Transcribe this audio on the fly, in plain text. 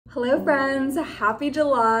Hello friends, happy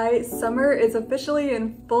July. Summer is officially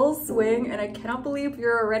in full swing and I cannot believe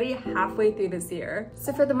we're already halfway through this year.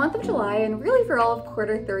 So for the month of July and really for all of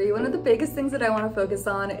quarter 3, one of the biggest things that I want to focus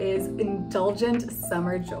on is indulgent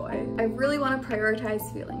summer joy. I really want to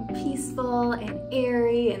prioritize feeling peaceful and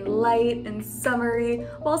airy and light and summery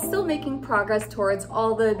while still making progress towards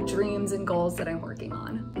all the dreams and goals that I'm working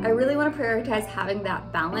on. I really want to prioritize having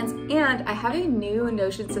that balance, and I have a new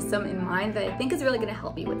Notion system in mind that I think is really going to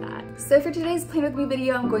help me with that. So for today's Plan With Me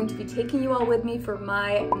video, I'm going to be taking you all with me for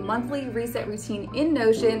my monthly reset routine in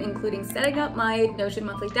Notion, including setting up my Notion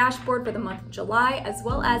monthly dashboard for the month of July, as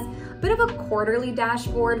well as a bit of a quarterly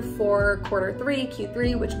dashboard for quarter 3,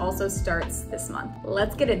 Q3, which also starts this month.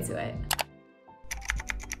 Let's get into it.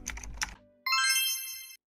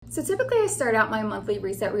 So typically I start out my monthly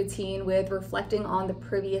reset routine with reflecting on the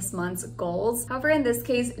previous month's goals. However, in this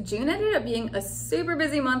case, June ended up being a super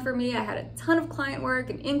busy month for me. I had a ton of client work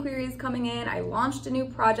and inquiries coming in. I launched a new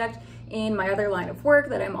project in my other line of work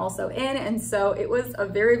that I'm also in. And so it was a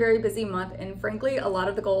very, very busy month. And frankly, a lot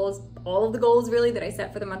of the goals, all of the goals really that I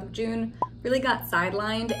set for the month of June really got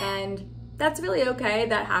sidelined, and that's really okay.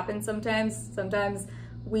 That happens sometimes. Sometimes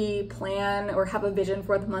we plan or have a vision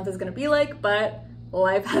for what the month is gonna be like, but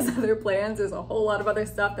life has other plans. There's a whole lot of other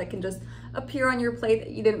stuff that can just appear on your plate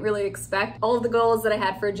that you didn't really expect. All of the goals that I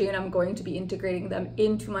had for June, I'm going to be integrating them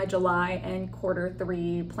into my July and quarter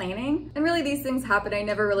 3 planning. And really these things happen. I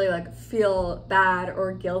never really feel bad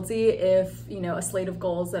or guilty if, a slate of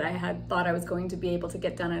goals that I had thought I was going to be able to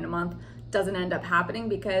get done in a month doesn't end up happening,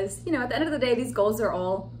 because, at the end of the day, these goals are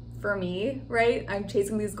all for me, right? I'm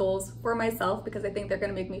chasing these goals for myself because I think they're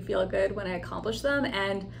gonna make me feel good when I accomplish them.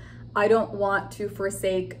 And I don't want to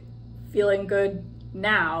forsake feeling good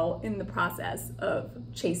now in the process of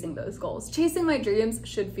chasing those goals. Chasing my dreams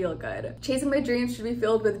should feel good. Chasing my dreams should be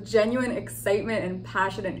filled with genuine excitement and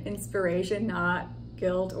passion and inspiration, not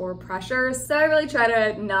guilt or pressure. So I really try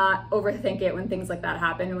to not overthink it when things like that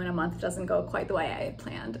happen, when a month doesn't go quite the way I had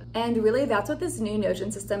planned. And really that's what this new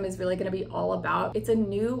Notion system is really gonna be all about. It's a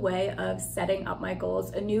new way of setting up my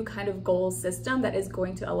goals, a new kind of goal system that is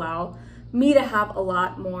going to allow me to have a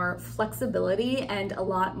lot more flexibility and a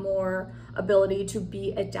lot more ability to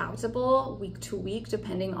be adaptable week to week,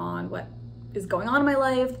 depending on what is going on in my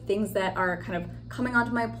life, things that are kind of coming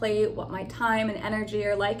onto my plate, what my time and energy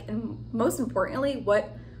are like, and most importantly,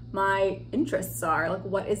 what my interests are,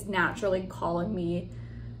 what is naturally calling me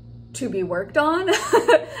to be worked on.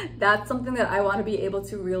 That's something that I want to be able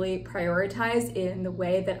to really prioritize in the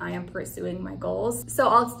way that I am pursuing my goals. So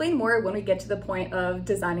I'll explain more when we get to the point of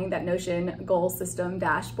designing that Notion goal system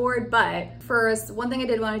dashboard. But first, one thing I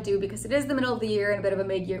did want to do, because it is the middle of the year and a bit of a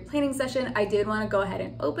mid-year planning session, I did want to go ahead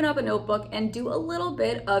and open up a notebook and do a little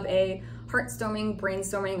bit of a heartstorming,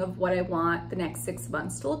 brainstorming of what I want the next 6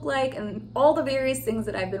 months to look like, and all the various things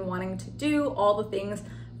that I've been wanting to do, all the things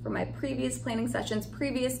from my previous planning sessions,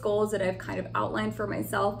 previous goals that I've kind of outlined for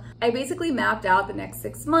myself. I basically mapped out the next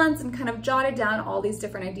 6 months and kind of jotted down all these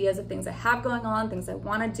different ideas of things I have going on, things I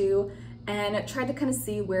want to do, and tried to kind of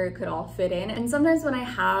see where it could all fit in. And sometimes when I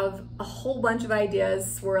have a whole bunch of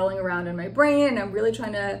ideas swirling around in my brain and I'm really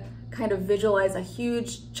trying to kind of visualize a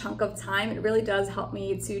huge chunk of time, it really does help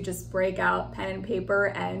me to just break out pen and paper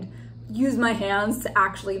and use my hands to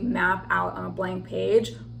actually map out on a blank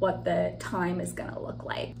page what the time is gonna look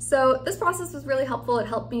like. So this process was really helpful. It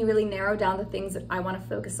helped me really narrow down the things that I wanna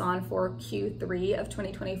focus on for Q3 of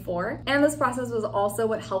 2024. And this process was also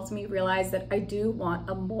what helped me realize that I do want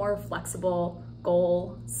a more flexible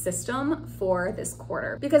goal system for this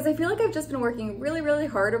quarter, because I feel like I've just been working really, really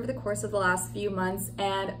hard over the course of the last few months,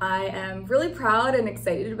 and I am really proud and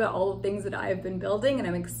excited about all the things that I have been building, and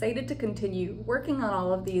I'm excited to continue working on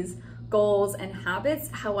all of these goals and habits.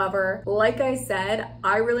 However, like I said,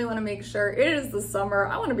 I really want to make sure it is the summer.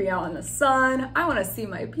 I want to be out in the sun. I want to see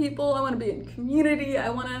my people. I want to be in community. I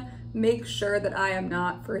want to make sure that I am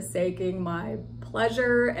not forsaking my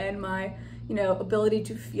pleasure and my ability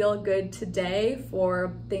to feel good today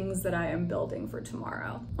for things that I am building for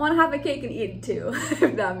tomorrow. I want to have a cake and eat it too,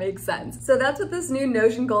 if that makes sense. So that's what this new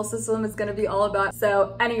Notion goal system is going to be all about.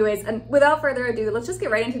 So anyways, and without further ado, let's just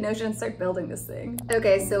get right into Notion and start building this thing.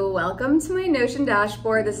 Okay, so welcome to my Notion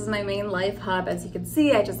dashboard. This is my main life hub. As you can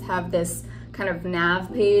see, I just have this kind of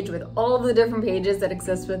nav page with all of the different pages that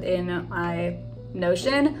exist within my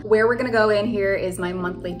Notion. Where we're gonna go in here is my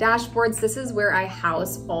monthly dashboards. This is where I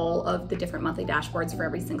house all of the different monthly dashboards for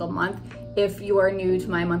every single month. If you are new to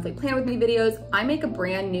my monthly Plan With Me videos, I make a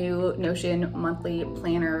brand new Notion monthly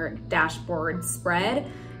planner dashboard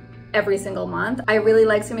spread every single month. I really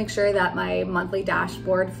like to make sure that my monthly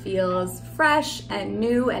dashboard feels fresh and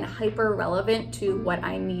new and hyper relevant to what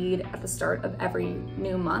I need at the start of every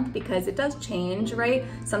new month, because it does change, right?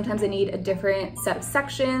 Sometimes I need a different set of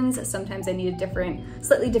sections. Sometimes I need a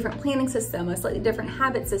slightly different planning system, a slightly different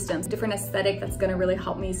habit system, different aesthetic that's gonna really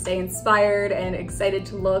help me stay inspired and excited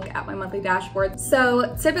to look at my monthly dashboard.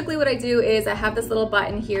 So typically what I do is I have this little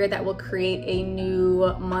button here that will create a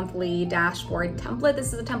new monthly dashboard template.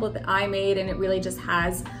 This is a template that I made, and it really just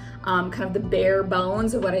has kind of the bare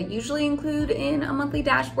bones of what I usually include in a monthly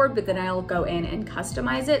dashboard, but then I'll go in and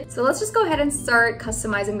customize it. So let's just go ahead and start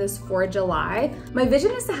customizing this for July. My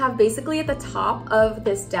vision is to have basically at the top of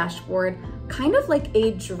this dashboard kind of like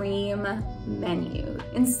a dream menu.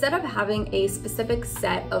 Instead of having a specific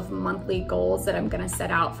set of monthly goals that I'm gonna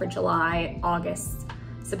set out for July, August,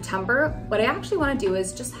 September, what I actually wanna do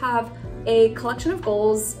is just have a collection of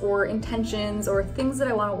goals or intentions or things that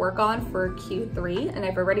I wanna work on for Q3. And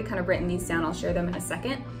I've already kind of written these down, I'll share them in a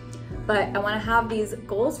second. But I wanna have these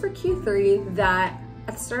goals for Q3 that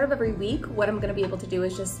at the start of every week, what I'm gonna be able to do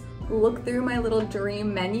is just look through my little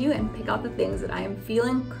dream menu and pick out the things that I am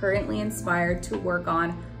feeling currently inspired to work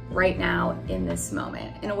on right now in this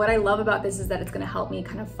moment. And what I love about this is that it's gonna help me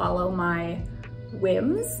kind of follow my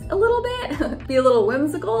whims a little bit, be a little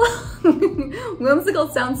whimsical. Whimsical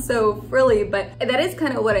sounds so frilly, but that is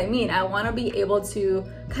kind of what I mean. I want to be able to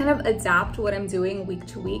kind of adapt what I'm doing week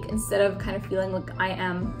to week instead of kind of feeling like I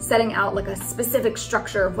am setting out like a specific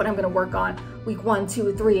structure of what I'm going to work on week 1,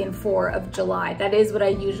 2, 3, and 4 of July. That is what I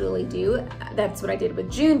usually do. That's what I did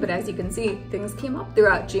with June, but as you can see, things came up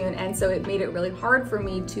throughout June, and so it made it really hard for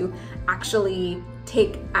me to actually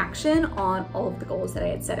take action on all of the goals that I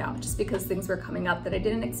had set out, just because things were coming up that I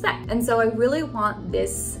didn't expect. And so I really want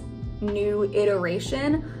this new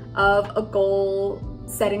iteration of a goal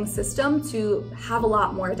setting system to have a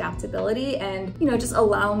lot more adaptability and, you know, just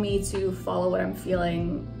allow me to follow what I'm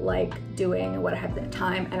feeling like doing and what I have the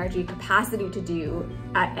time, energy, capacity to do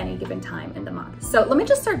at any given time in the month. So let me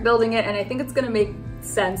just start building it, and I think it's gonna make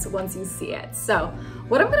sense once you see it. So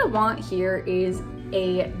what I'm gonna want here is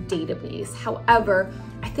a database. However,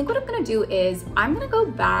 I think what I'm gonna do is I'm gonna go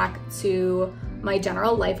back to my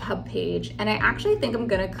general life hub page, and I actually think I'm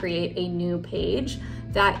gonna create a new page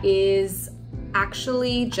that is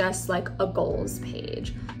actually just like a goals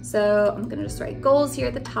page. So I'm gonna just write goals here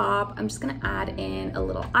at the top. I'm just gonna add in a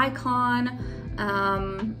little icon,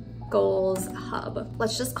 goals hub.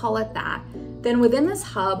 Let's just call it that. Then within this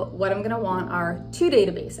hub, what I'm gonna want are 2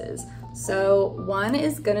 databases. So one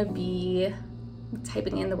is gonna be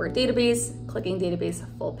typing in the word database, clicking database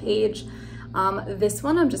full page. This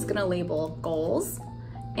one I'm just gonna label goals.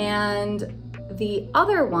 And the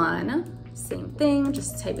other one, same thing,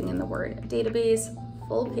 just typing in the word database,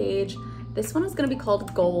 full page. This one is gonna be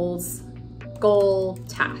called goals, goal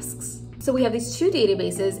tasks. So we have these 2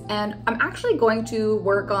 databases, and I'm actually going to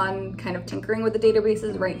work on kind of tinkering with the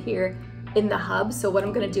databases right here in the hub. So what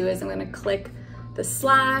I'm gonna do is I'm gonna click the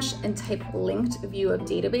slash and type linked view of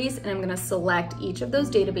database, and I'm gonna select each of those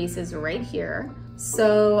databases right here.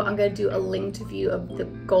 So I'm gonna do a linked view of the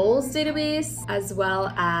goals database as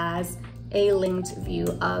well as a linked view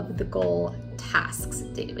of the goal tasks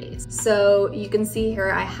database. So you can see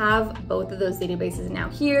here, I have both of those databases now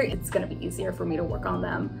here. It's gonna be easier for me to work on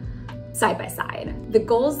them side by side. The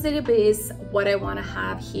goals database, what I wanna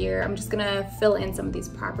have here, I'm just gonna fill in some of these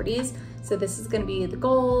properties. So this is gonna be the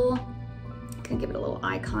goal. I can give it a little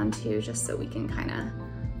icon too, just so we can kind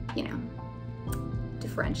of, you know,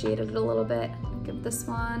 differentiate it a little bit. Give this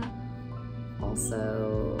one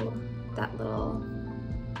also that little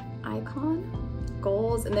icon,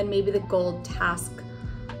 goals, and then maybe the goal task,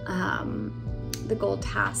 the goal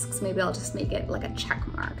tasks, maybe I'll just make it like a check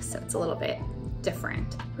mark so it's a little bit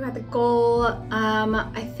different. We got the goal.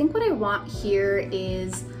 I think what I want here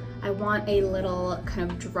is I want a little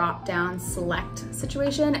kind of drop down select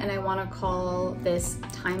situation, and I want to call this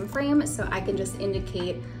time frame so I can just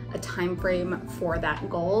indicate a time frame for that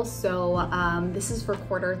goal. So this is for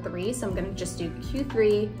Q3, so I'm going to just do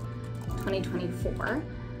Q3 2024,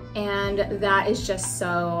 and that is just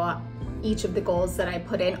so each of the goals that I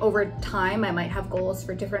put in over time, I might have goals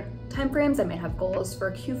for different time frames. I might have goals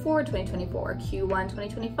for Q4 2024, Q1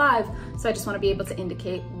 2025. So I just want to be able to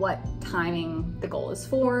indicate what timing the goal is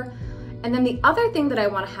for. And then the other thing that I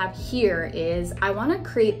want to have here is I want to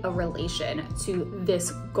create a relation to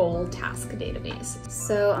this goal task database.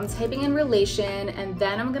 So I'm typing in relation, and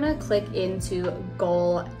then I'm going to click into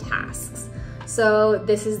goal tasks. So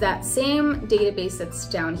this is that same database that's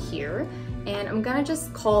down here, and I'm gonna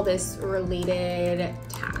just call this related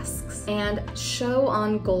tasks and show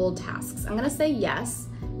on goal tasks. I'm gonna say yes,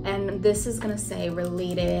 and this is gonna say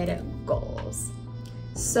related goals.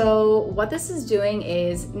 So what this is doing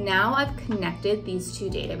is now I've connected these two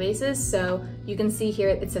databases. So you can see here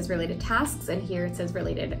it says related tasks and here it says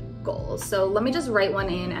related goals. So let me just write one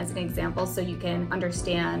in as an example so you can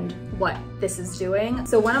understand what this is doing.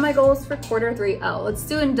 So one of my goals for Q3, let's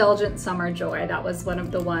do indulgent summer joy. That was one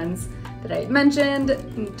of the ones that I mentioned.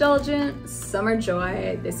 Indulgent summer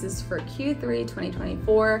joy. This is for Q3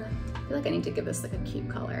 2024. I feel like I need to give this like a cute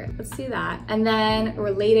color. Let's do that. And then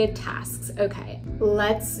related tasks. Okay,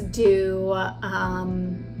 let's do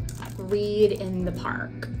read in the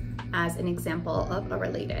park as an example of a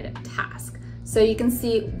related task. So you can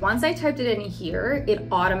see once I typed it in here, it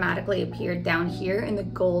automatically appeared down here in the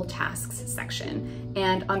goal tasks section.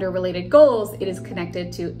 And under related goals, it is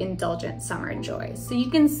connected to indulgent summer joy. So you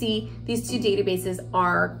can see these two databases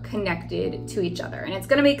are connected to each other. And it's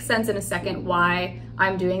gonna make sense in a second why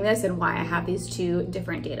I'm doing this and why I have these two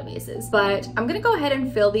different databases. But I'm gonna go ahead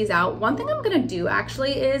and fill these out. One thing I'm gonna do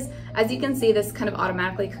actually is, as you can see, this kind of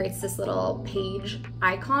automatically creates this little page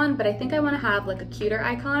icon, but I think I wanna have like a cuter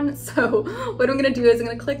icon. So what I'm gonna do is I'm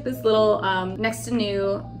gonna click this little, next to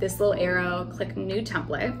new, this little arrow, click new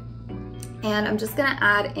template. And I'm just gonna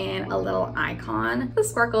add in a little icon. The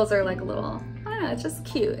sparkles are like a little, I don't know, it's just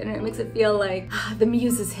cute and it makes it feel like the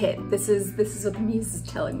muse is hit. This is what the muse is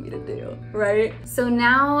telling me to do, right? So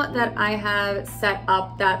now that I have set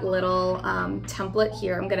up that little template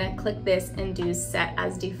here, I'm gonna click this and do set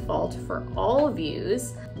as default for all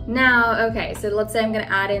views. Now, okay, so let's say I'm gonna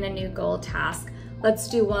add in a new goal task. Let's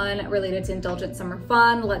do one related to indulgent summer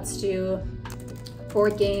fun. Let's do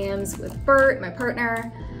board games with Bert, my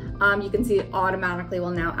partner. You can see it automatically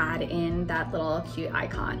will now add in that little cute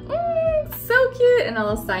icon. So cute, and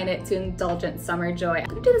I'll assign it to indulgent summer joy. I'm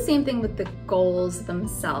gonna do the same thing with the goals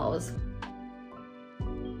themselves.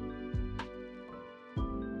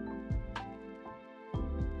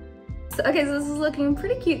 Okay, so this is looking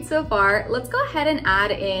pretty cute so far. Let's go ahead and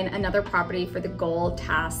add in another property for the goal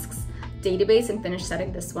tasks database and finish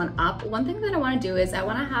setting this one up. One thing that I wanna do is I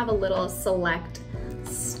wanna have a little select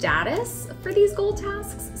status for these goal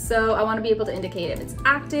tasks. So I want to be able to indicate if it's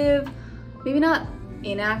active, maybe not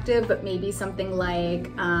inactive, but maybe something like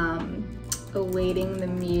awaiting the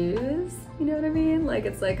muse, you know what I mean? Like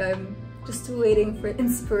it's like I'm just waiting for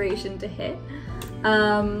inspiration to hit.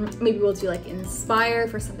 Maybe we'll do like inspire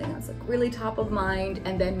for something that's like really top of mind,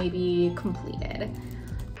 and then maybe completed.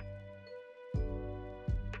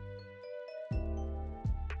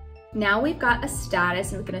 Now we've got a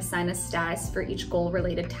status and we can assign a status for each goal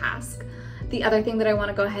related task. The other thing that I want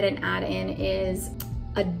to go ahead and add in is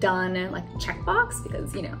a done like checkbox,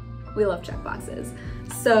 because you know, we love checkboxes.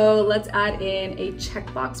 So let's add in a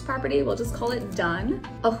checkbox property. We'll just call it done.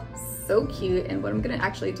 Oh, so cute. And what I'm gonna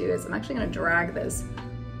actually do is I'm actually gonna drag this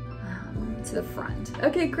to the front.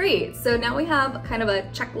 Okay, great. So now we have kind of a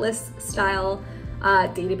checklist style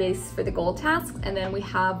database for the goal tasks. And then we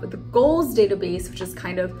have the goals database, which is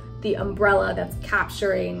kind of the umbrella that's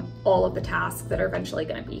capturing all of the tasks that are eventually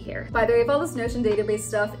gonna be here. By the way, if all this Notion database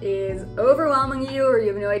stuff is overwhelming you or you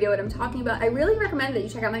have no idea what I'm talking about, I really recommend that you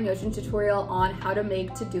check out my Notion tutorial on how to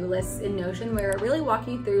make to-do lists in Notion, where I really walk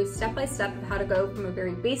you through step-by-step of how to go from a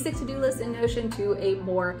very basic to-do list in Notion to a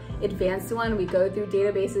more advanced one. We go through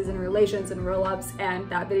databases and relations and roll-ups, and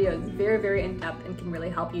that video is very, very in-depth and can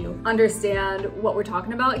really help you understand what we're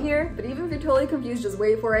talking about here. But even if you're totally confused, just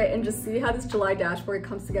wait for it and just see how this July dashboard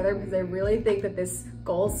comes together, because I really think that this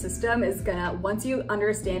goal system is gonna, once you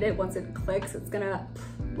understand it, once it clicks, it's gonna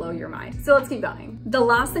blow your mind. So let's keep going. The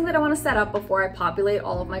last thing that I wanna set up before I populate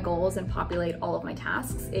all of my goals and populate all of my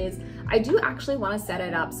tasks is I do actually wanna set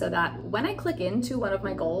it up so that when I click into one of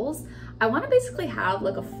my goals, I wanna basically have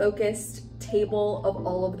like a focused table of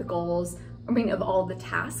all of the goals, of all of the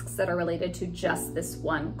tasks that are related to just this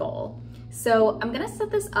one goal. So I'm gonna set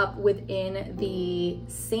this up within the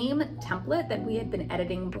same template that we had been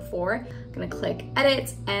editing before. I'm gonna click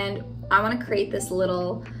edit, and I wanna create this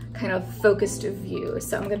little kind of focused view.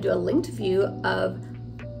 So I'm gonna do a linked view of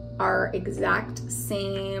our exact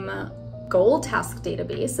same goal task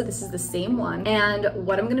database. So this is the same one. And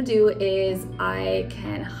what I'm gonna do is I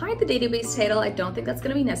can hide the database title. I don't think that's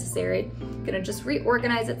gonna be necessary. I'm gonna just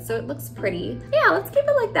reorganize it so it looks pretty. Yeah, let's keep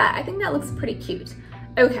it like that. I think that looks pretty cute.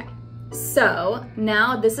 Okay. So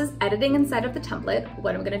now this is editing inside of the template.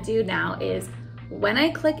 What I'm gonna do now is when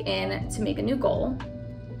I click in to make a new goal,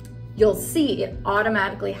 you'll see it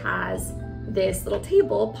automatically has this little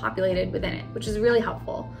table populated within it, which is really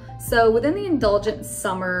helpful. So within the indulgent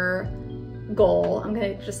summer goal, I'm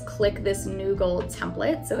gonna just click this new goal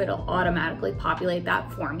template so it'll automatically populate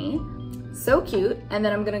that for me. So cute. And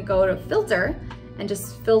then I'm gonna go to filter, and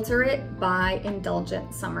just filter it by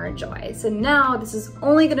indulgent summer joy. So now this is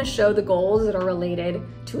only gonna show the goals that are related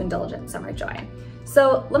to indulgent summer joy.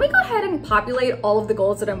 So let me go ahead and populate all of the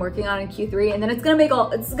goals that I'm working on in Q3, and then it's gonna make a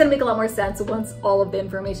lot more sense once all of the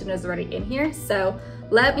information is already in here. So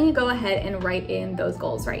let me go ahead and write in those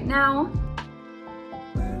goals right now.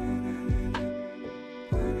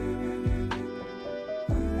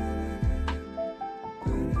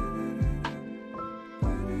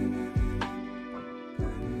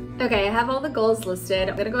 Okay, I have all the goals listed.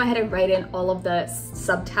 I'm gonna go ahead and write in all of the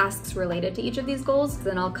subtasks related to each of these goals,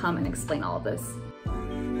 then I'll come and explain all of this.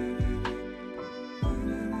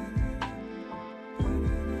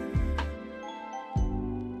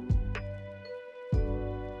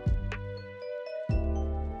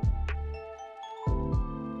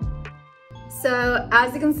 So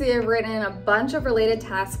as you can see, I've written in a bunch of related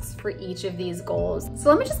tasks for each of these goals. So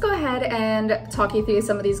let me just go ahead and talk you through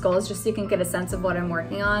some of these goals just so you can get a sense of what I'm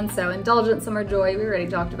working on. So indulgent summer joy, we already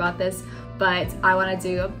talked about this, but I want to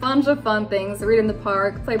do a bunch of fun things, read in the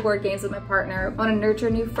park, play board games with my partner. I want to nurture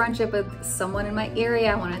a new friendship with someone in my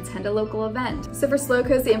area. I want to attend a local event. So for slow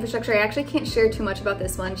cozy infrastructure, I actually can't share too much about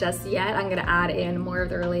this one just yet. I'm going to add in more of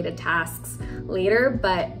the related tasks later,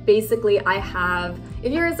 but basically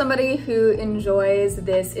if you're somebody who enjoys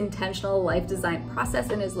this intentional life design process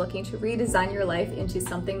and is looking to redesign your life into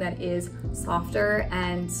something that is softer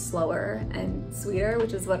and slower and sweeter,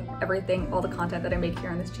 which is what all the content that I make here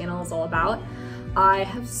on this channel is all about, I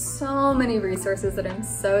have so many resources that I'm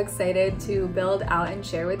so excited to build out and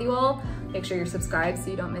share with you all. Make sure you're subscribed so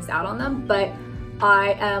you don't miss out on them, but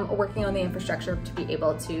I am working on the infrastructure to be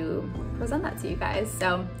able to present that to you guys.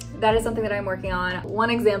 So that is something that I'm working on.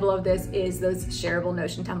 One example of this is those shareable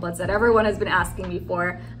Notion templates that everyone has been asking me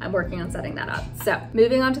for. I'm working on setting that up. So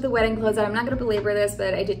moving on to the wedding closeout, I'm not gonna belabor this,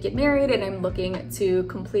 but I did get married and I'm looking to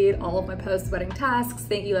complete all of my post-wedding tasks,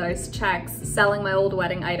 thank you letters, checks, selling my old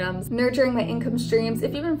wedding items, nurturing my income streams.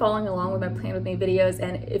 If you've been following along with my Plan With Me videos,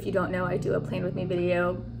 and if you don't know, I do a Plan With Me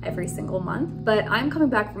video every single month, but I'm coming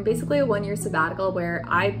back from basically a 1-year sabbatical where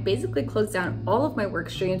I basically closed down all of my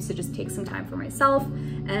work streams to just take some time for myself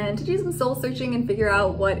and to do some soul searching and figure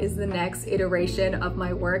out what is the next iteration of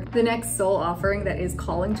my work, the next soul offering that is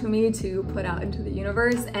calling to me to put out into the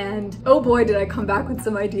universe. And oh boy, did I come back with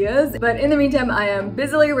some ideas. But in the meantime, I am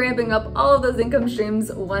busily ramping up all of those income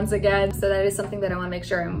streams once again. So that is something that I want to make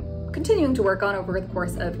sure I'm continuing to work on over the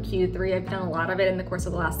course of Q3. I've done a lot of it in the course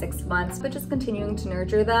of the last 6 months, but just continuing to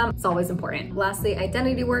nurture them. It's always important. Lastly,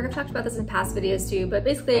 identity work. I've talked about this in past videos too, but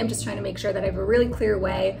basically I'm just trying to make sure that I have a really clear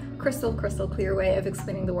way, crystal clear way of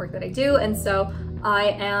explaining the work that I do. And so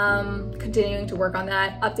I am continuing to work on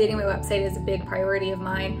that. Updating my website is a big priority of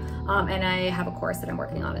mine. And I have a course that I'm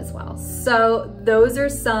working on as well. So those are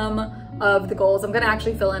some of the goals. I'm gonna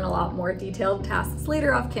actually fill in a lot more detailed tasks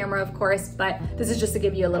later off camera, of course, but this is just to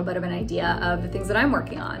give you a little bit of an idea of the things that I'm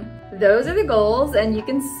working on. Those are the goals, and you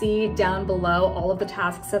can see down below all of the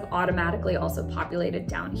tasks have automatically also populated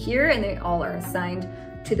down here, and they all are assigned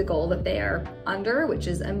to the goal that they are under, which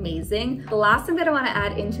is amazing. The last thing that I want to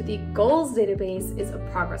add into the goals database is a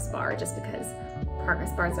progress bar, just because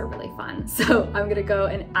progress bars are really fun. So I'm gonna go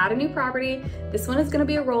and add a new property. This one is gonna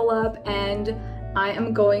be a roll up, and I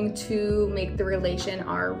am going to make the relation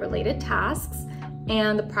our related tasks.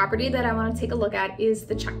 And the property that I want to take a look at is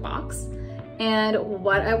the checkbox. And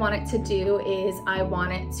what I want it to do is I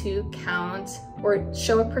want it to count or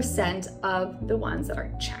show a percent of the ones that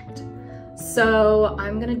are checked. So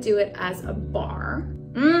I'm gonna do it as a bar.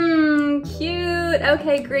 Cute.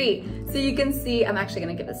 Okay, great. So you can see, I'm actually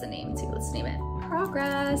gonna give this a name too. Let's name it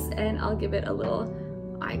Progress, and I'll give it a little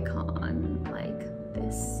icon like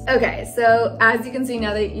this. Okay, so as you can see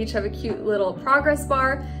now, they each have a cute little progress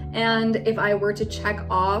bar. And if I were to check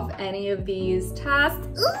off any of these tasks,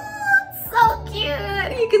 ooh, it's so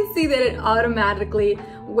cute. You can see that it automatically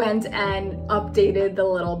went and updated the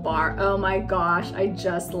little bar. Oh my gosh, I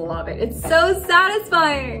just love it. It's so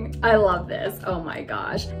satisfying. I love this, oh my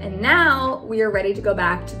gosh. And now we are ready to go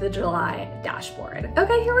back to the July dashboard.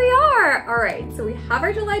 Okay, here we are. All right, so we have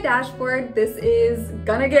our July dashboard. This is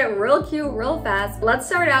gonna get real cute real fast. Let's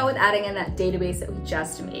start out with adding in that database that we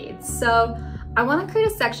just made. So I want to create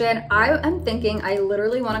a section. I am thinking I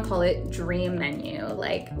literally want to call it Dream Menu,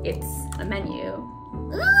 like it's a menu.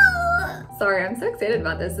 Sorry, I'm so excited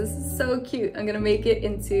about this. This is so cute. I'm gonna make it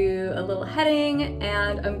into a little heading,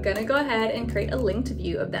 and I'm gonna go ahead and create a linked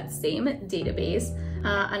view of that same database.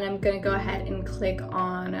 And I'm gonna go ahead and click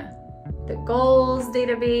on the goals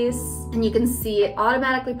database, and you can see it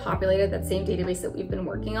automatically populated that same database that we've been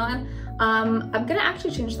working on. I'm gonna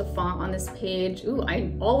actually change the font on this page. Ooh,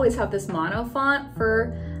 I always have this mono font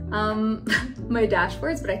for my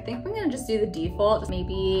dashboards, but I think I'm gonna just do the default.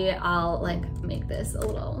 Maybe I'll like make this a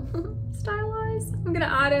little stylized. I'm gonna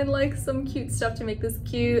add in like some cute stuff to make this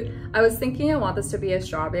cute. I was thinking I want this to be a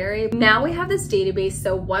strawberry. Now we have this database,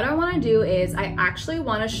 so what I wanna do is I actually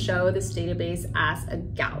wanna show this database as a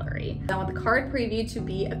gallery. I want the card preview to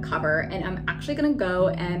be a cover, and I'm actually gonna go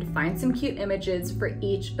and find some cute images for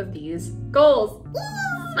each of these goals.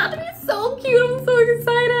 It's about to be so cute, I'm so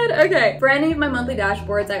excited. Okay, for any of my monthly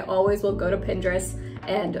dashboards, I always will go to Pinterest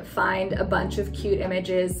and find a bunch of cute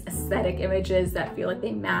images, aesthetic images that feel like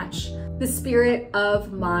they match the spirit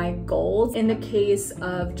of my goals. In the case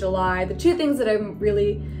of July, the two things that I'm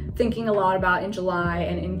really thinking a lot about in July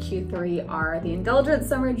and in Q3 are the indulgent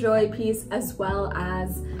summer joy piece, as well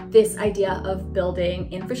as this idea of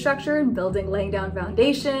building infrastructure and laying down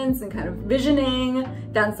foundations and kind of visioning.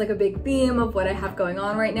 That's like a big theme of what I have going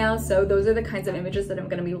on right now. So those are the kinds of images that I'm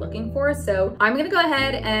gonna be looking for. So I'm gonna go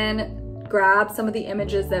ahead and grab some of the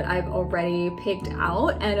images that I've already picked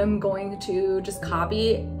out, and I'm going to just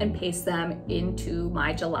copy and paste them into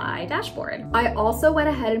my July dashboard. I also went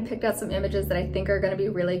ahead and picked out some images that I think are gonna be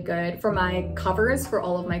really good for my covers for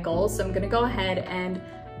all of my goals. So I'm gonna go ahead and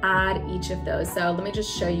add each of those. So let me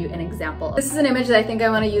just show you an example. This is an image that I think I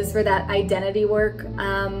wanna use for that identity work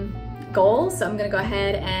goal. So I'm gonna go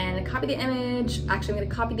ahead and copy the image. Actually, I'm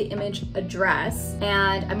gonna copy the image address,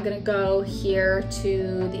 and I'm gonna go here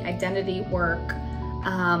to the identity work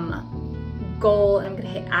goal, and I'm gonna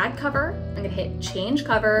hit add cover. I'm gonna hit change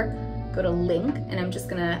cover, go to link, and I'm just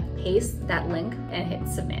gonna paste that link and hit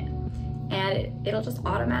submit. And it'll just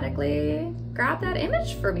automatically grab that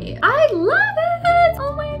image for me. I love it!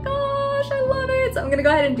 Oh my gosh, I love it! So I'm gonna go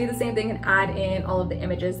ahead and do the same thing and add in all of the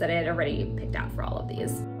images that I had already picked out for all of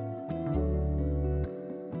these.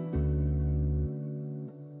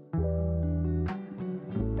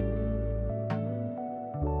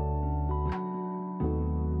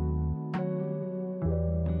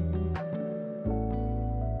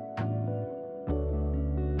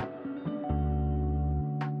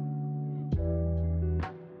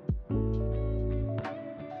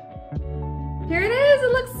 Here it is,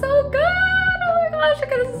 it looks so good. Oh my gosh, look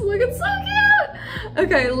at this, is looking so cute.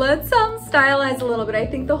 Okay, let's stylize a little bit. I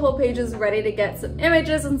think the whole page is ready to get some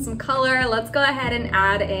images and some color. Let's go ahead and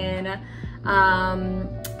add in,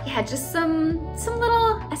 yeah, just some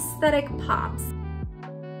little aesthetic pops.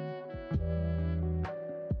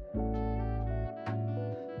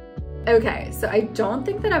 Okay, so I don't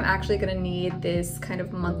think that I'm actually gonna need this kind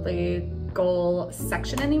of monthly goal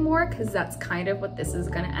section anymore, because that's kind of what this is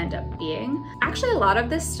gonna end up being. Actually, a lot of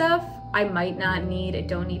this stuff I might not need. I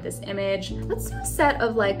don't need this image. Let's do a set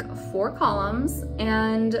of like 4 columns,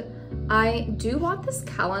 and I do want this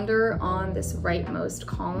calendar on this rightmost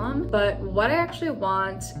column, but what I actually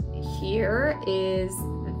want here is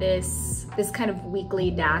this kind of weekly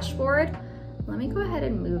dashboard. Let me go ahead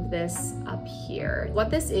and move this up here. What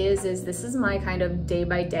this is this is my kind of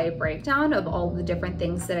day-by-day breakdown of all the different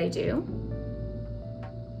things that I do.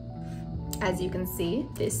 As you can see,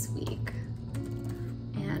 this week.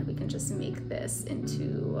 And we can just make this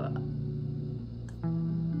into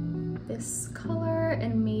this color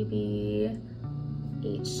and maybe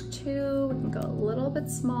H2. We can go a little bit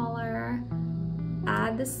smaller.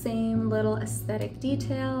 Add the same little aesthetic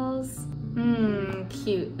details.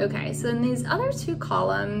 Cute. Okay, so in these other 2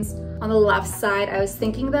 columns on the left side, I was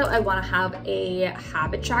thinking that I want to have a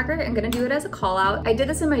habit tracker. I'm gonna do it as a call out. I did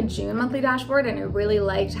this in my June monthly dashboard, and I really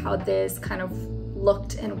liked how this kind of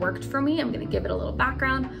looked and worked for me. I'm gonna give it a little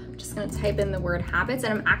background. I'm just gonna type in the word habits,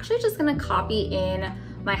 and I'm actually just gonna copy in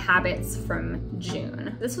my habits from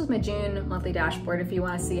June. This was my June monthly dashboard. If you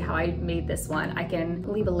want to see how I made this one, I can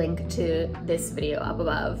leave a link to this video up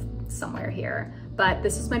above somewhere here. But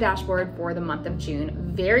this is my dashboard for the month of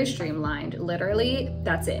June. Very streamlined, literally,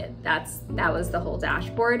 that's it. That was the whole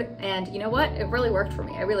dashboard. And you know what? It really worked for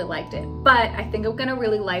me. I really liked it. But I think I'm gonna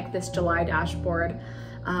really like this July dashboard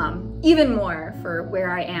even more for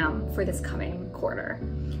where I am for this coming quarter.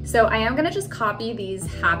 So I am gonna just copy these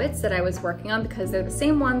habits that I was working on, because they're the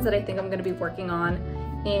same ones that I think I'm gonna be working on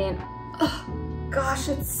in, oh gosh,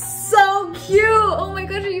 it's so cute. Oh my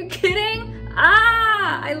gosh, are you kidding?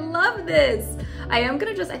 Ah, I love this. I am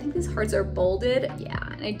gonna I think these hearts are bolded. Yeah,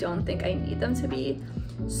 and I don't think I need them to be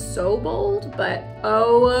so bold, but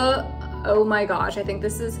oh my gosh, I think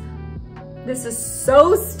this is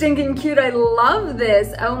so stinking cute. I love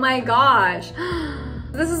this. Oh my gosh.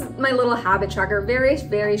 This is my little habit tracker. Very,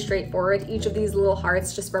 very straightforward. Each of these little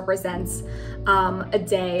hearts just represents a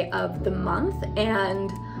day of the month,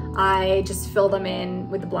 and I just fill them in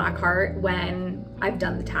with the black heart when I've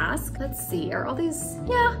done the task. Let's see, are all these,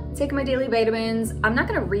 yeah, taking my daily vitamins. I'm not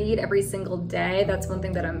gonna read every single day. That's one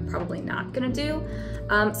thing that I'm probably not gonna do.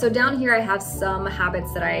 So down here I have some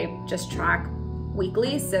habits that I just track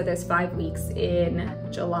weekly. So there's 5 weeks in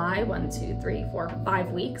July, 1, 2, 3, 4,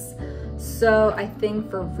 5 weeks. So I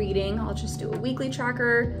think for reading, I'll just do a weekly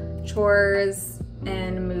tracker, chores,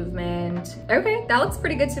 and movement. Okay, that looks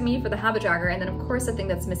pretty good to me for the habit tracker. And then of course the thing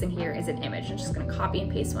that's missing here is an image. I'm just gonna copy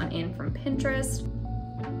and paste one in from Pinterest.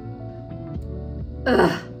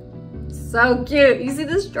 Ugh, so cute. You see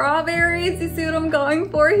the strawberries? You see what I'm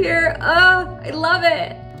going for here? Oh, I love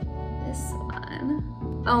it. This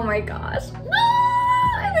one. Oh my gosh.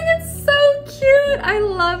 I think it's so cute. I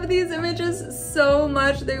love these images so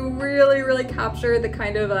much. They really, really capture the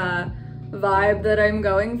kind of vibe that I'm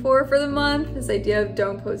going for the month. This idea of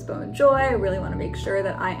don't postpone joy. I really want to make sure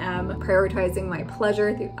that I am prioritizing my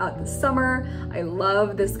pleasure throughout the summer. I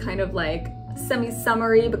love this kind of like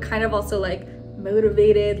semi-summery, but kind of also like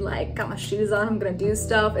motivated, like got my shoes on, I'm gonna do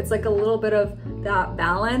stuff. It's like a little bit of that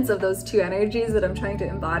balance of those two energies that I'm trying to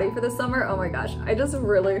embody for the summer. Oh my gosh, I just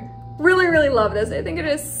really love this. I think it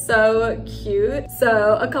is so cute.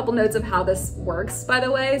 So a couple notes of how this works, by the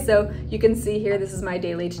way. So you can see here, this is my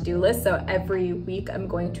daily to-do list. So every week I'm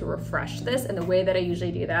going to refresh this. And the way that I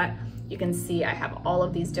usually do that, you can see I have all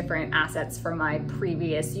of these different assets from my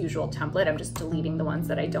previous usual template. I'm just deleting the ones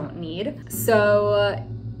that I don't need. So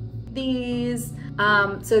these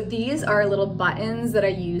are little buttons that I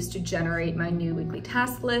use to generate my new weekly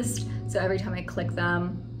task list. So every time I click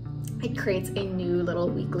them, it creates a new little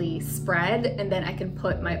weekly spread, and then I can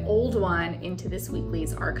put my old one into this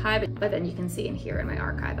weekly's archive. But then you can see in here in my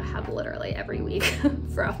archive, I have literally every week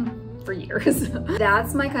for years.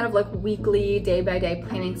 That's my kind of like weekly day-by-day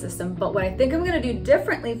planning system. But what I think I'm gonna do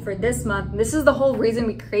differently for this month, and this is the whole reason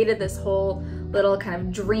we created this whole little kind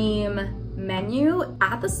of dream menu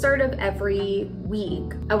at the start of every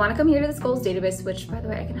week. I wanna come here to this goals database, which by the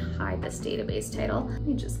way, I can hide this database title. Let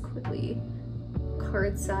me just quickly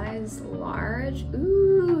card size large.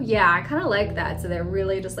 Ooh, yeah, I kind of like that. So they're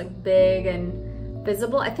really just like big and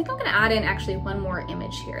visible. I think I'm gonna add in actually one more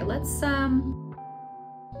image here. Let's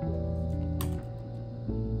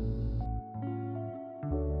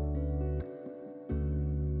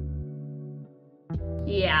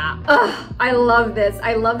yeah, ugh, I love this.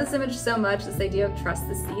 I love this image so much, this idea of trust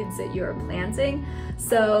the seeds that you are planting.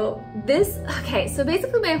 So this, okay, so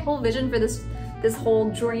basically my whole vision for this whole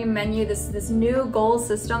dream menu, this new goal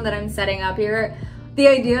system that I'm setting up here, the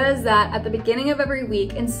idea is that at the beginning of every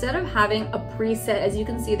week, instead of having a preset, as you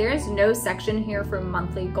can see, there is no section here for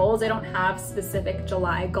monthly goals. I don't have specific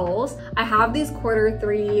July goals. I have these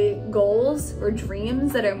Q3 goals or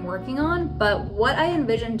dreams that I'm working on, but what I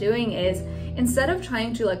envision doing is instead of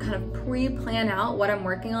trying to like kind of pre-plan out what I'm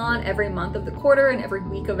working on every month of the quarter and every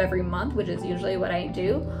week of every month, which is usually what I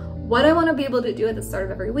do, what I want to be able to do at the start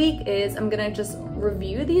of every week is I'm gonna just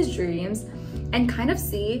review these dreams and kind of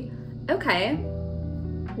see, okay,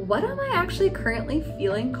 what am I actually currently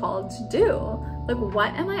feeling called to do? Like,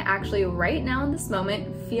 what am I actually right now in this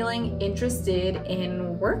moment feeling interested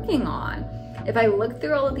in working on? If I look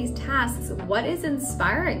through all of these tasks, what is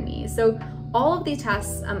inspiring me? So all of these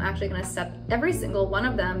tasks, I'm actually gonna set every single one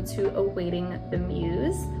of them to awaiting the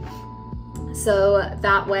muse. So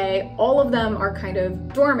that way, all of them are kind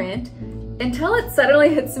of dormant until it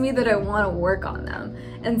suddenly hits me that I want to work on them.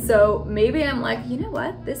 And so maybe I'm like, you know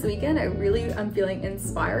what, this weekend I'm feeling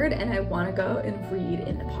inspired and I want to go and read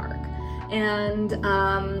in the park. And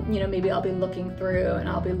you know, maybe I'll be looking through and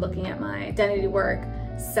I'll be looking at my identity work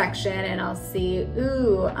section and I'll see,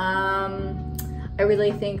 ooh, I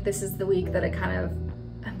really think this is the week that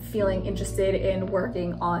I'm feeling interested in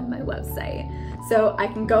working on my website. So I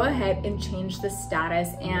can go ahead and change the status.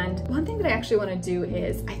 And one thing that I actually want to do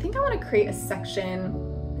is I think I want to create a section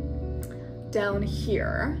down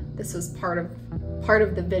here. This was part of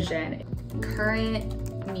the vision.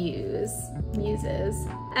 Current muses.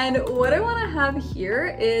 And what I want to have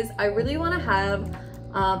here is I really want to have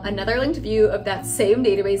another linked view of that same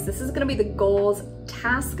database. This is going to be the goals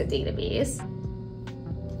task database.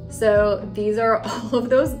 So these are all of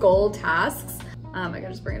those goal tasks. I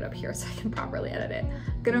can just bring it up here so I can properly edit it.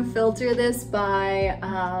 I'm gonna filter this by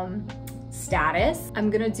status. I'm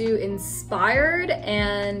gonna do inspired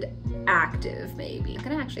and active maybe. I'm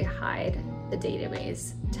gonna actually hide the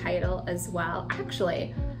database title as well.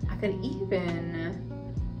 Actually, I could even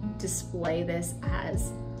display this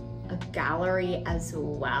as a gallery as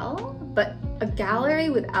well, but a gallery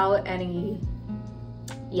without any,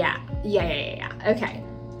 yeah. Okay,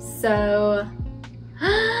 so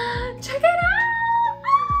check it out.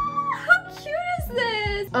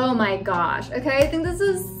 is? Oh my gosh, okay, I think this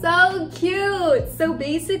is so cute. So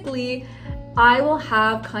basically, I will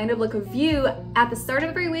have kind of like a view at the start of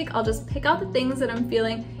every week. I'll just pick out the things that I'm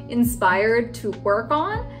feeling inspired to work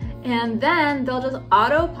on, and then they'll just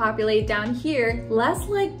auto-populate down here, less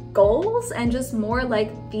like goals and just more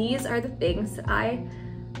like these are the things that I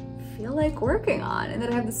feel like working on and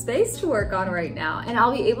that I have the space to work on right now. And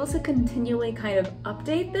I'll be able to continually kind of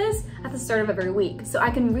update this at the start of every week. So I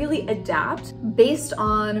can really adapt based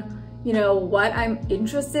on, you know, what I'm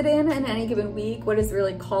interested in any given week, what is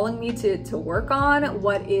really calling me to work on,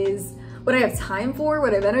 what I have time for,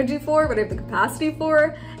 what I have energy for, what I have the capacity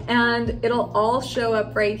for, and it'll all show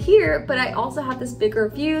up right here. But I also have this bigger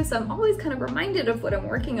view, so I'm always kind of reminded of what I'm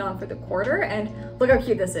working on for the quarter. And look how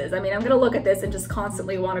cute this is. I mean, I'm gonna look at this and just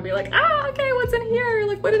constantly want to be like, ah, okay, what's in here?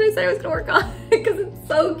 Like, what did I say I was gonna work on? Because it's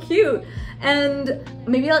so cute. And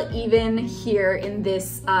maybe I'll even here in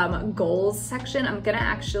this goals section, I'm gonna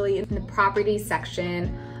actually, in the properties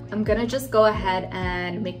section, I'm gonna just go ahead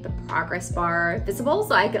and make the progress bar visible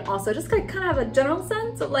so I can also just kind of have a general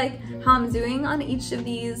sense of like how I'm doing on each of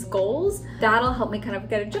these goals. That'll help me kind of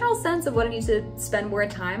get a general sense of what I need to spend more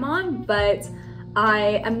time on, but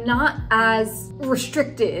I am not as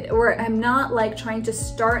restricted, or I'm not like trying to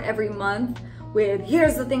start every month with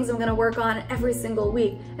here's the things I'm gonna work on every single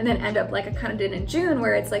week and then end up like I kind of did in June,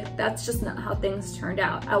 where it's like that's just not how things turned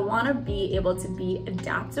out. I wanna be able to be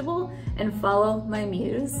adaptable and follow my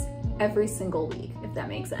muse every single week, if that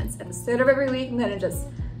makes sense. At the start of every week, I'm gonna just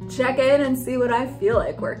check in and see what I feel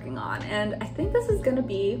like working on. And I think this is gonna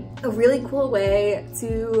be a really cool way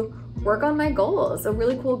to work on my goals, a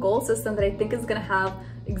really cool goal system that I think is gonna have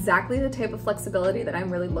exactly the type of flexibility that I'm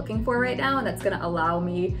really looking for right now, and that's gonna allow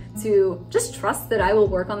me to just trust that I will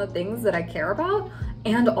work on the things that I care about,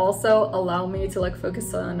 and also allow me to like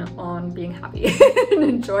focus on being happy and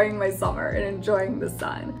enjoying my summer and enjoying the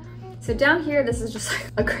sun. So down here, this is just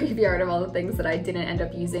like a graveyard of all the things that I didn't end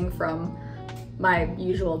up using from my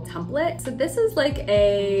usual template. So this is like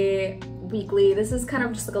a weekly, this is kind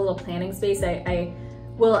of just like a little planning space. I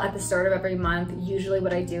will, at the start of every month, usually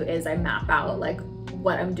what I do is I map out like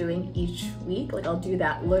what I'm doing each week. Like I'll do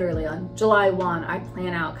that literally on July 1. I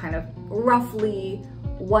plan out kind of roughly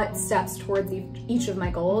what steps towards each of my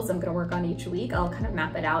goals I'm gonna work on each week. I'll kind of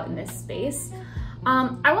map it out in this space.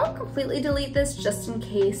 I won't completely delete this just in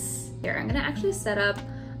case. Here, I'm gonna actually set up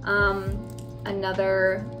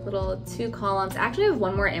another little 2 columns. I actually have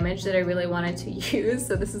one more image that I really wanted to use,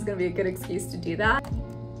 so this is gonna be a good excuse to do that.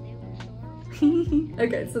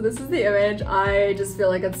 Okay, so this is the image. I just feel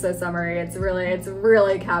like it's so summery. It's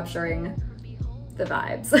really capturing the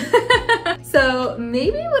vibes. So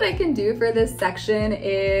maybe what I can do for this section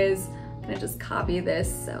is I'm gonna just copy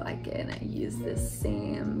this so I can use this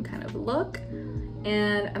same kind of look.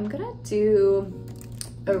 And I'm gonna do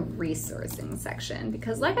a resourcing section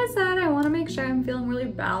because, like I said, I want to make sure I'm feeling really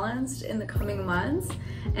balanced in the coming months.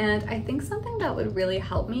 And I think something that would really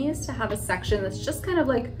help me is to have a section that's just kind of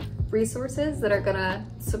like resources that are gonna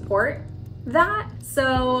support that.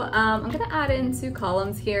 So I'm gonna add in 2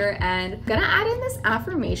 columns here, and I'm gonna add in this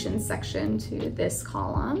affirmation section to this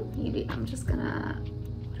column. Maybe I'm just gonna,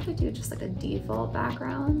 what if I do just like a default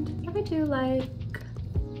background? What if I do like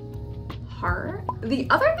heart? The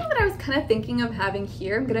other thing that I was kind of thinking of having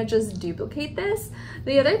here, I'm gonna just duplicate this.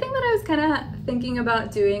 The other thing that I was kind of thinking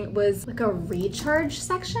about doing was like a recharge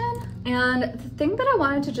section. And the thing that I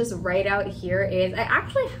wanted to just write out here is I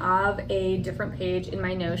actually have a different page in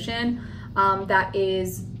my Notion that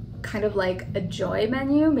is kind of like a joy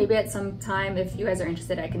menu. Maybe at some time, if you guys are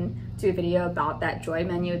interested, I can do a video about that joy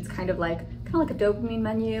menu. It's kind of like a dopamine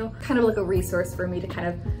menu, kind of like a resource for me to kind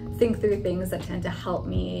of think through things that tend to help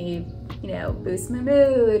me, you know, boost my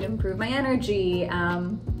mood, improve my energy,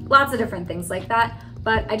 lots of different things like that.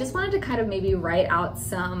 But I just wanted to kind of maybe write out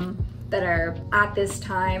some that are at this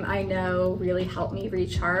time I know really help me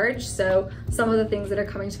recharge. So some of the things that are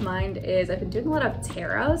coming to mind is I've been doing a lot of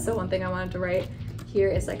tarot. So one thing I wanted to write here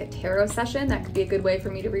is like a tarot session. That could be a good way for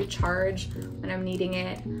me to recharge when I'm needing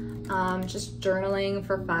it. Just journaling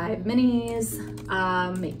for 5 minis,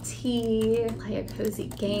 make tea, play a cozy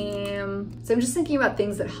game. So I'm just thinking about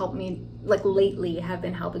things that help me, like lately have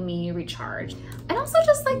been helping me recharge. And also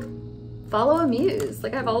just like follow a muse.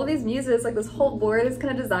 Like I have all of these muses, like this whole board is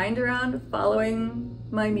kind of designed around following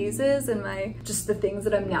my muses and just the things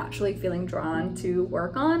that I'm naturally feeling drawn to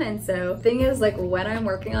work on. And so the thing is, like when I'm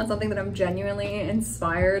working on something that I'm genuinely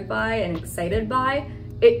inspired by and excited by,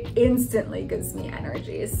 it instantly gives me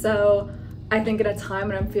energy. So I think at a time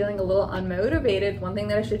when I'm feeling a little unmotivated, one thing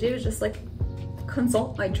that I should do is just like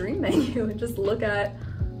consult my dream menu and just look at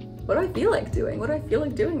what do I feel like doing? What do I feel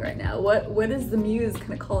like doing right now? What is the muse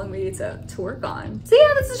kind of calling me to work on? So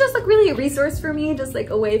yeah, this is just like really a resource for me, just like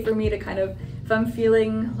a way for me to kind of, if I'm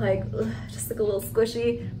feeling like just like a little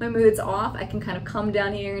squishy, my mood's off, I can kind of come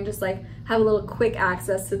down here and just like have a little quick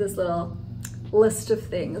access to this little list of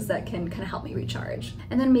things that can kind of help me recharge.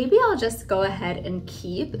 And then maybe I'll just go ahead and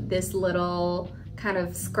keep this little kind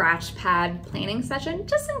of scratch pad planning session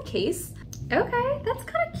just in case. Okay, that's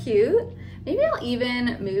kind of cute. Maybe I'll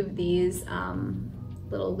even move these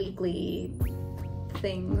little weekly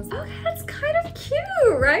things. Okay, that's kind of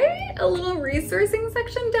cute, right? A little resourcing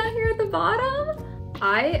section down here at the bottom.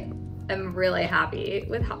 I am really happy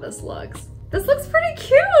with how this looks. This looks pretty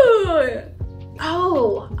cute.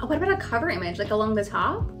 Oh, what about a cover image, like along the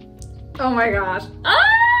top? Oh my gosh.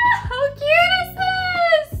 Ah, how cute is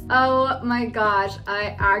this? Oh my gosh,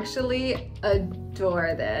 I actually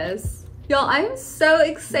adore this. Y'all, I'm so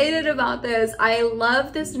excited about this. I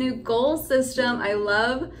love this new goal system. I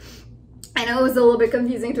know it was a little bit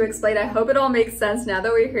confusing to explain. I hope it all makes sense now that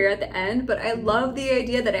we're here at the end, but I love the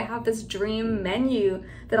idea that I have this dream menu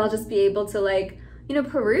that I'll just be able to like, you know,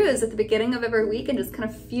 peruse at the beginning of every week and just kind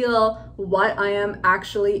of feel what I am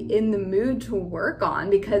actually in the mood to work on,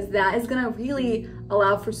 because that is gonna really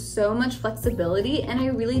allow for so much flexibility. And I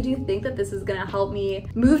really do think that this is gonna help me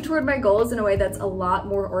move toward my goals in a way that's a lot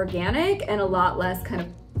more organic and a lot less kind of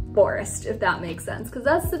forced, if that makes sense. Because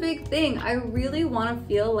that's the big thing. I really want to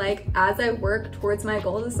feel like as I work towards my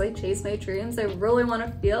goals, as I chase my dreams, I really want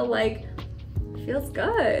to feel like it feels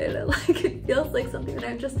good. Like it feels like something that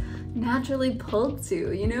I'm just naturally pulled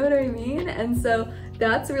to, you know what I mean? And so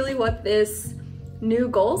that's really what this new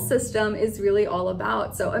goal system is really all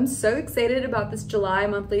about. So I'm so excited about this July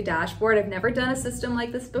monthly dashboard. I've never done a system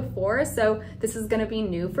like this before, so this is gonna be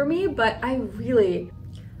new for me, but I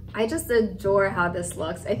just adore how this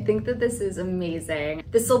looks. I think that this is amazing.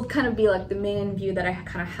 This will kind of be like the main view that I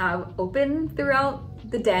kind of have open throughout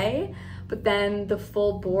the day, but then the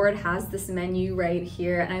full board has this menu right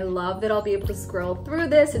here. And I love that I'll be able to scroll through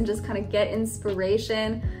this and just kind of get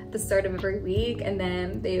inspiration at the start of every week. And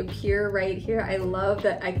then they appear right here. I love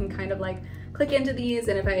that I can kind of like click into these,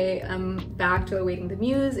 and if I am back to awaiting the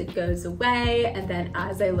muse, it goes away. And then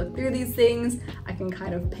as I look through these things, I can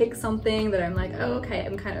kind of pick something that I'm like, oh, okay,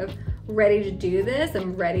 I'm kind of ready to do this.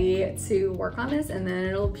 I'm ready to work on this. And then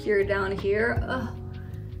it'll appear down here. Oh,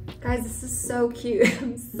 guys, this is so cute.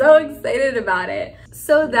 I'm so excited about it.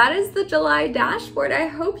 So that is the July dashboard. I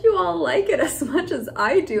hope you all like it as much as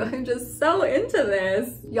I do. I'm just so into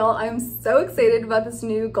this. Y'all, I'm so excited about this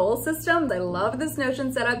new goal system. I love this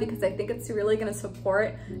Notion setup because I think it's really gonna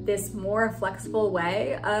support this more flexible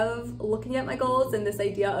way of looking at my goals and this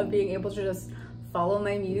idea of being able to just follow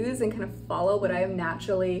my muse and kind of follow what I am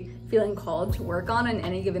naturally feeling called to work on in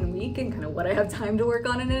any given week and kind of what I have time to work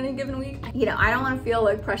on in any given week. You know, I don't want to feel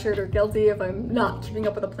like pressured or guilty if I'm not keeping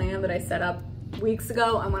up with a plan that I set up weeks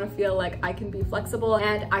ago. I want to feel like I can be flexible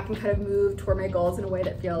and I can kind of move toward my goals in a way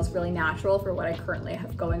that feels really natural for what I currently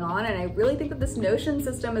have going on. And I really think that this Notion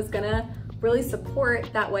system is gonna really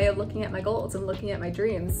support that way of looking at my goals and looking at my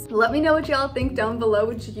dreams. Let me know what y'all think down below.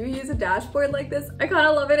 Would you use a dashboard like this? I kind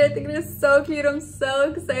of love it. I think it is so cute. I'm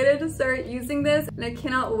so excited to start using this, and I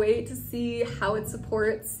cannot wait to see how it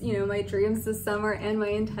supports, you know, my dreams this summer and my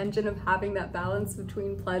intention of having that balance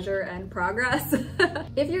between pleasure and progress.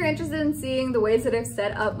 If you're interested in seeing the ways that I've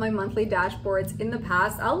set up my monthly dashboards in the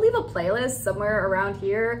past, I'll leave a playlist somewhere around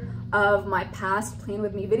here of my past Plan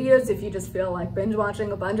With Me videos if you just feel like binge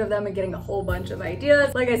watching a bunch of them and getting a whole bunch of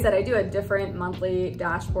ideas. Like I said, I do a different monthly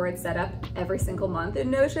dashboard setup every single month in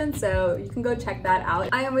Notion, so you can go check that out.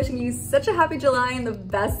 I am wishing you such a happy July and the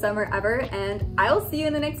best summer ever, and I will see you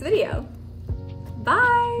in the next video.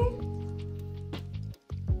 Bye!